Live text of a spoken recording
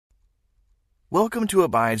Welcome to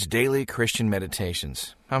Abide's Daily Christian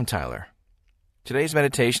Meditations. I'm Tyler. Today's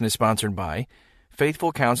meditation is sponsored by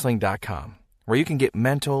FaithfulCounseling.com, where you can get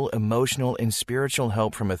mental, emotional, and spiritual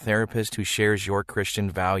help from a therapist who shares your Christian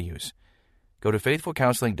values. Go to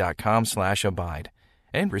FaithfulCounseling.com/abide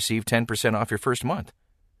and receive 10% off your first month.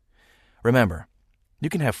 Remember, you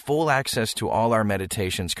can have full access to all our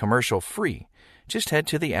meditations commercial-free. Just head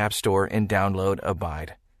to the App Store and download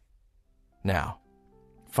Abide. Now,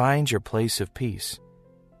 find your place of peace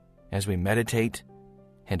as we meditate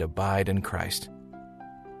and abide in Christ.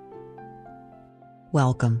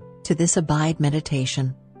 Welcome to this Abide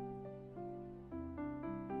meditation.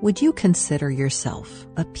 Would you consider yourself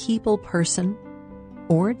a people person,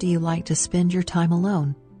 or do you like to spend your time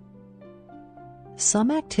alone?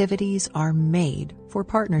 Some activities are made for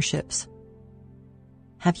partnerships.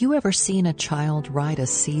 Have you ever seen a child ride a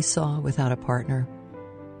seesaw without a partner?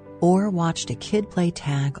 Or watched a kid play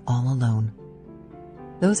tag all alone?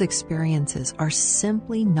 Those experiences are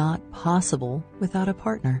simply not possible without a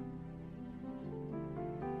partner.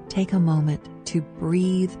 Take a moment to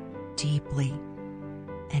breathe deeply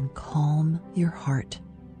and calm your heart.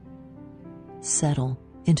 Settle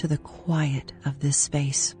into the quiet of this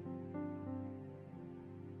space.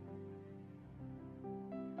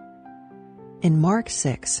 In Mark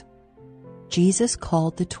 6, Jesus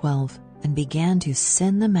called the 12 and began to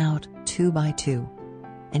send them out 2 by 2,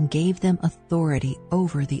 and gave them authority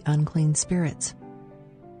over the unclean spirits.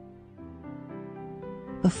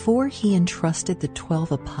 Before he entrusted the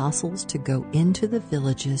 12 apostles to go into the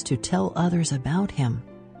villages to tell others about him,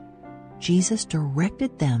 Jesus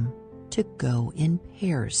directed them to go in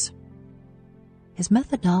pairs. His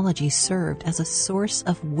methodology served as a source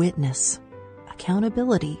of witness,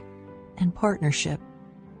 accountability, and partnership.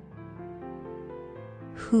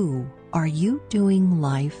 Who are you doing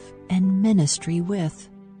life and ministry with?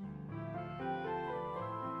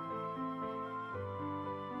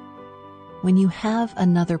 When you have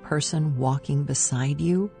another person walking beside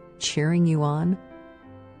you, cheering you on,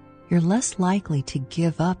 you're less likely to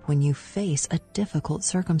give up when you face a difficult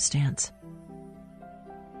circumstance.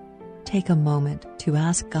 Take a moment to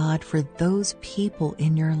ask God for those people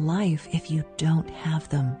in your life if you don't have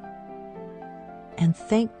them, and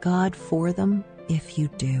thank God for them if you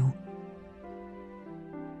do.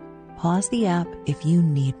 Pause the app if you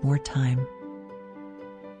need more time.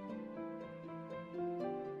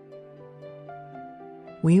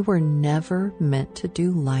 We were never meant to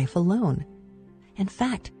do life alone. In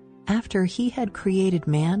fact, after He had created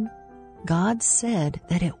man, God said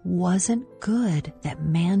that it wasn't good that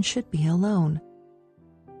man should be alone.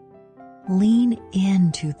 Lean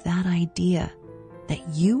into that idea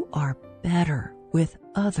that you are better with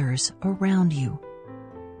others around you.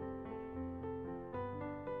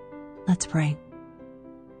 Let's pray.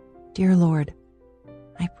 Dear Lord,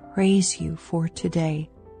 I praise you for today.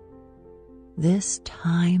 This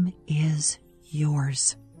time is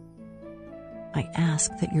yours. I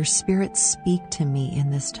ask that your Spirit speak to me in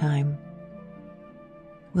this time.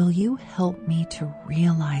 Will you help me to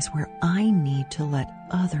realize where I need to let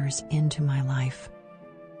others into my life?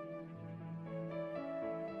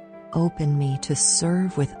 Open me to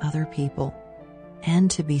serve with other people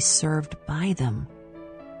and to be served by them.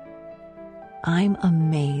 I'm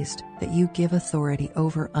amazed that you give authority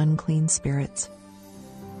over unclean spirits.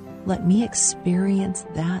 Let me experience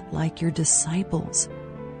that like your disciples.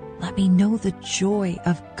 Let me know the joy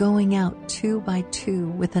of going out 2 by 2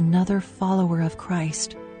 with another follower of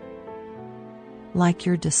Christ. Like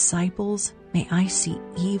your disciples, may I see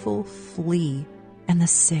evil flee and the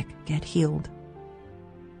sick get healed.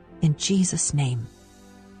 In Jesus' name,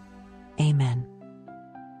 amen.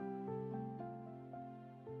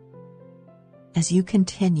 As you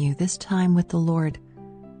continue this time with the Lord,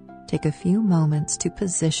 take a few moments to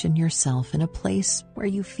position yourself in a place where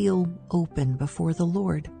you feel open before the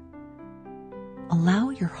Lord.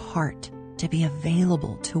 Allow your heart to be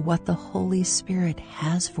available to what the Holy Spirit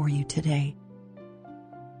has for you today.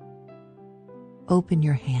 Open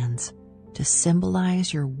your hands to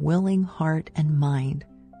symbolize your willing heart and mind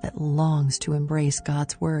that longs to embrace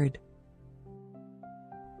God's Word.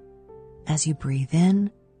 As you breathe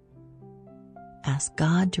in, ask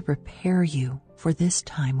God to prepare you for this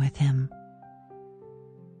time with Him.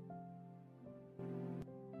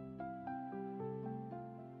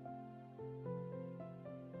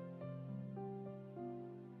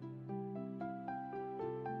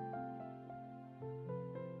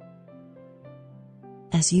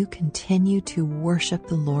 As you continue to worship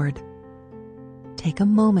the Lord, take a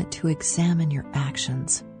moment to examine your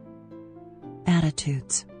actions,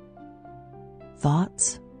 attitudes,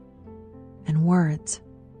 thoughts, and words.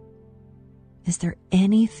 Is there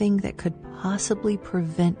anything that could possibly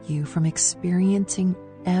prevent you from experiencing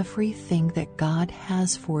everything that God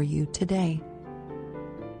has for you today?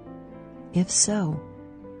 If so,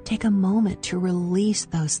 take a moment to release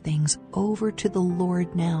those things over to the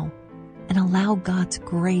Lord now and allow God's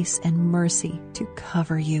grace and mercy to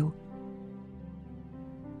cover you.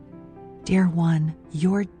 Dear one,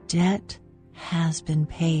 your debt has been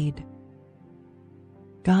paid.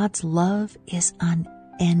 God's love is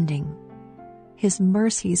unending. His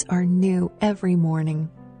mercies are new every morning.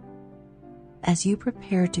 As you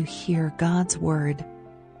prepare to hear God's word,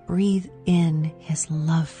 breathe in His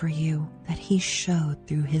love for you that He showed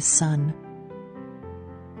through His Son.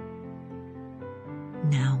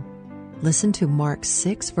 Now, listen to Mark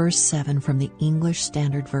 6, verse 7 from the English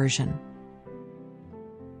Standard Version.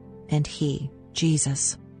 And He,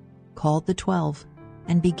 Jesus, called the 12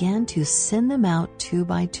 and began to send them out 2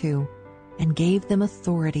 by 2 and gave them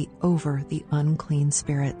authority over the unclean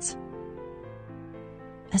spirits.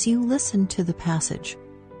 As you listen to the passage,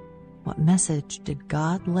 what message did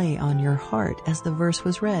God lay on your heart as the verse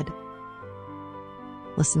was read?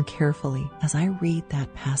 Listen carefully as I read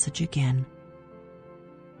that passage again.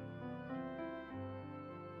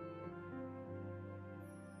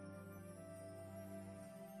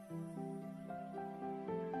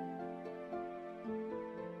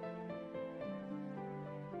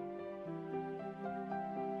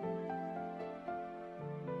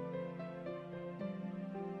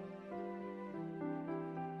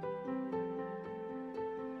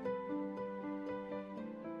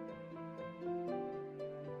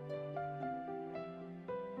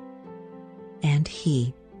 And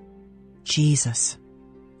He, Jesus,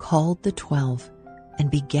 called the 12 and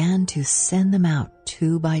began to send them out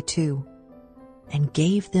 2 by 2 and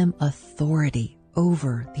gave them authority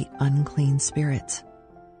over the unclean spirits.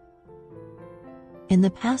 In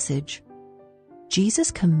the passage,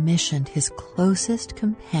 Jesus commissioned His closest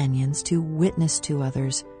companions to witness to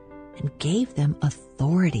others and gave them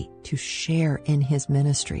authority to share in His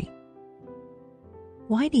ministry.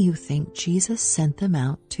 Why do you think Jesus sent them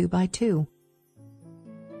out 2 by 2?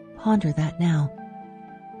 Ponder that now.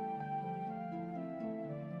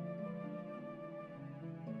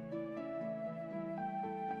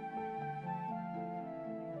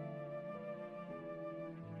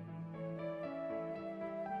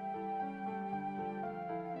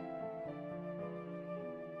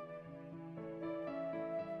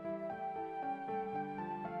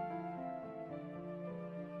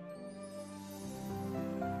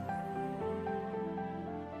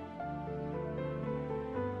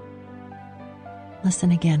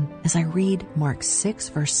 Listen again as I read Mark 6,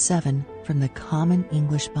 verse 7 from the Common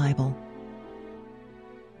English Bible.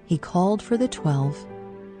 He called for the 12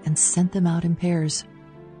 and sent them out in pairs.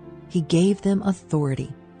 He gave them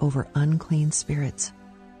authority over unclean spirits.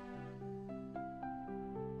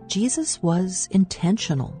 Jesus was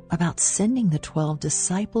intentional about sending the 12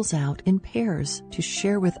 disciples out in pairs to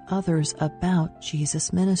share with others about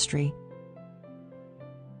Jesus' ministry.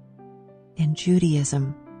 In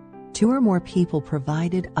Judaism, 2 or more people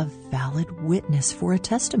provided a valid witness for a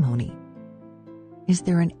testimony. Is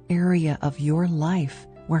there an area of your life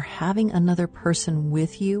where having another person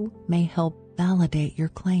with you may help validate your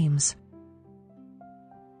claims?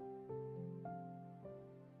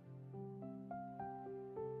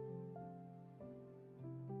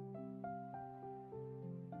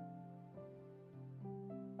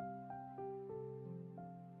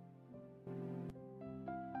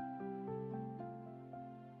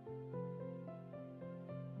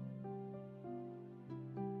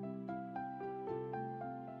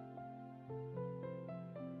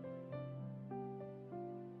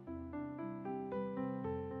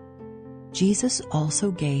 Jesus also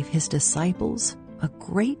gave His disciples a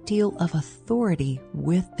great deal of authority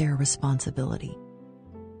with their responsibility.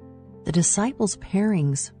 The disciples'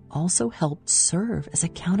 pairings also helped serve as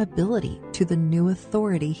accountability to the new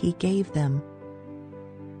authority He gave them.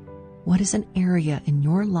 What is an area in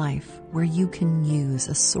your life where you can use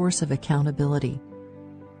a source of accountability?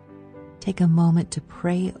 Take a moment to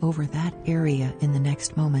pray over that area in the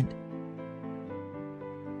next moment.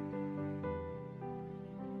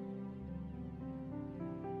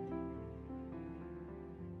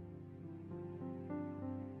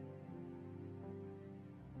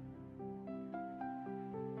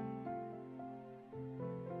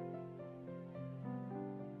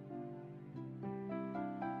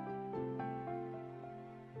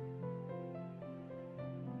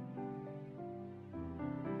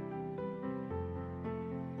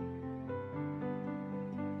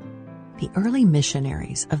 The early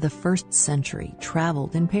missionaries of the 1st century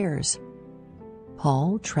traveled in pairs.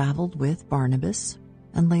 Paul traveled with Barnabas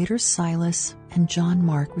and later Silas and John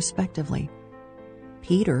Mark respectively.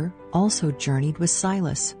 Peter also journeyed with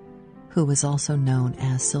Silas, who was also known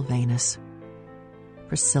as Silvanus.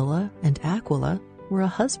 Priscilla and Aquila were a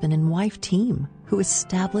husband and wife team who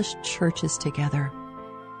established churches together.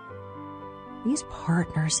 These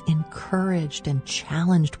partners encouraged and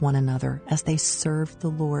challenged one another as they served the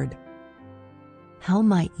Lord. How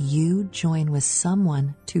might you join with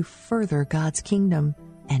someone to further God's kingdom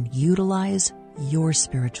and utilize your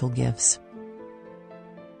spiritual gifts?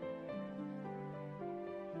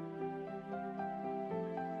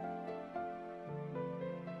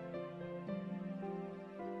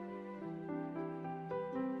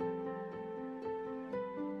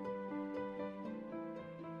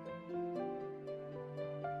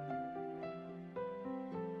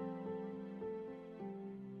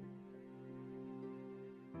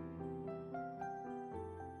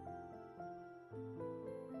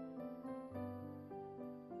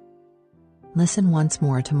 Listen once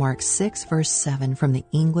more to Mark 6, verse 7 from the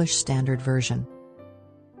English Standard Version.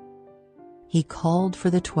 He called for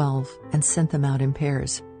the 12 and sent them out in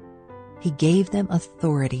pairs. He gave them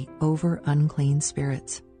authority over unclean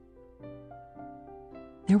spirits.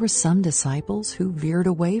 There were some disciples who veered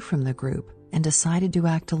away from the group and decided to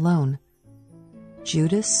act alone.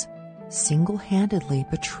 Judas single-handedly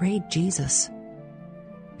betrayed Jesus.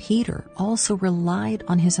 Peter also relied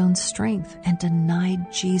on his own strength and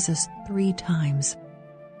denied Jesus 3 times.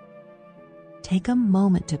 Take a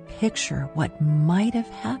moment to picture what might have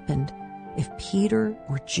happened if Peter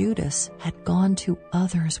or Judas had gone to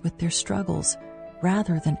others with their struggles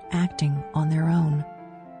rather than acting on their own.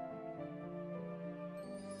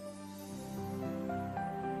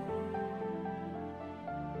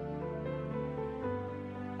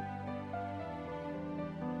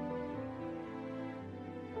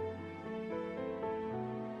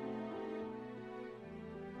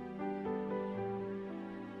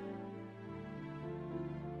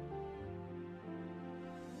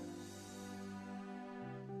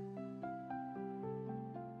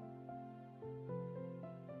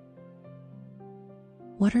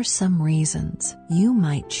 What are some reasons you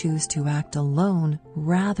might choose to act alone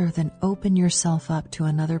rather than open yourself up to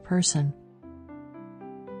another person?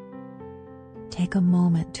 Take a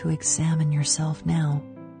moment to examine yourself now.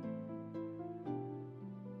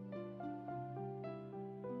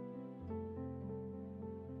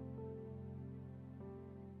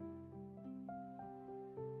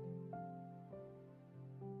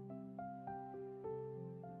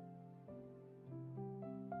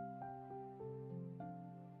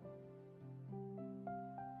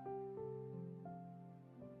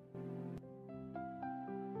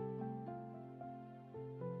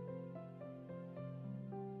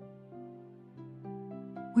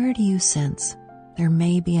 Where do you sense there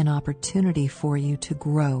may be an opportunity for you to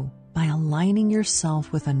grow by aligning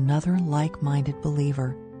yourself with another like-minded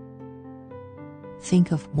believer?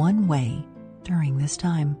 Think of one way during this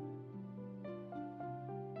time.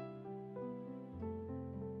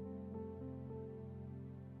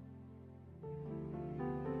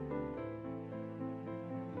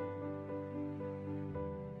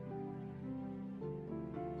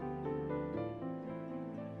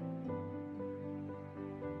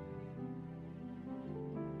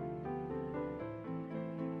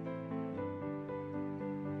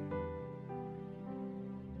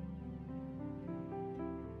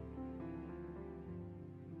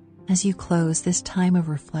 As you close this time of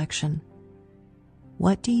reflection,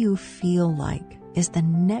 what do you feel like is the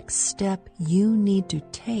next step you need to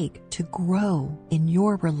take to grow in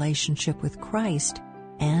your relationship with Christ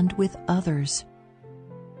and with others?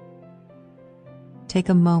 Take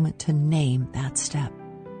a moment to name that step.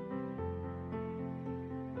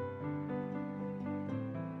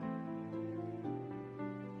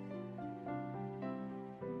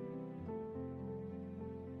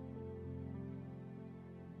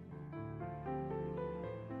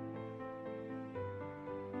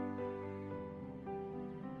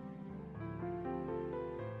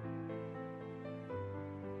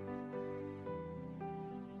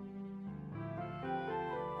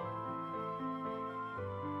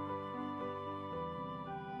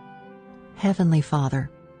 Heavenly Father,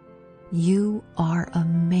 you are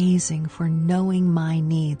amazing for knowing my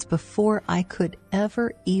needs before I could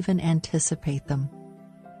ever even anticipate them.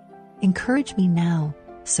 Encourage me now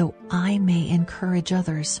so I may encourage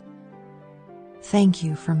others. Thank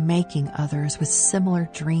you for making others with similar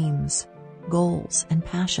dreams, goals, and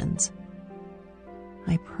passions.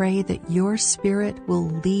 I pray that your Spirit will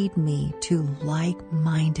lead me to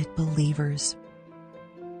like-minded believers.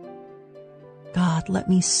 God, let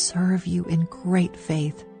me serve you in great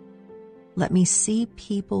faith. Let me see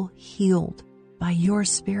people healed by your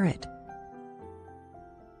Spirit.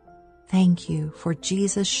 Thank you for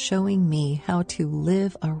Jesus showing me how to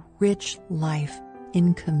live a rich life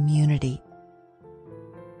in community.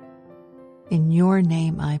 In your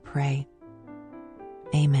name I pray.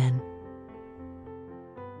 Amen.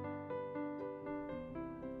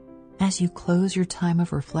 As you close your time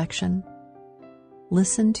of reflection,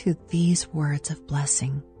 listen to these words of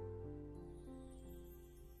blessing.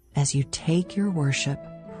 As you take your worship,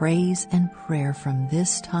 praise, and prayer from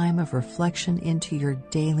this time of reflection into your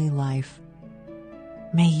daily life,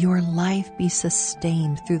 may your life be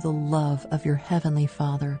sustained through the love of your Heavenly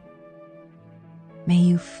Father. May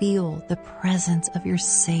you feel the presence of your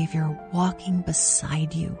Savior walking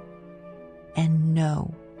beside you, and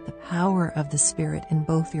know the power of the Spirit in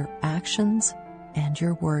both your actions and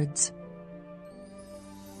your words.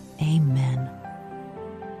 Amen.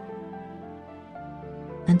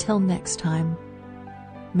 Until next time,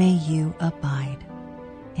 may you abide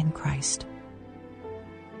in Christ.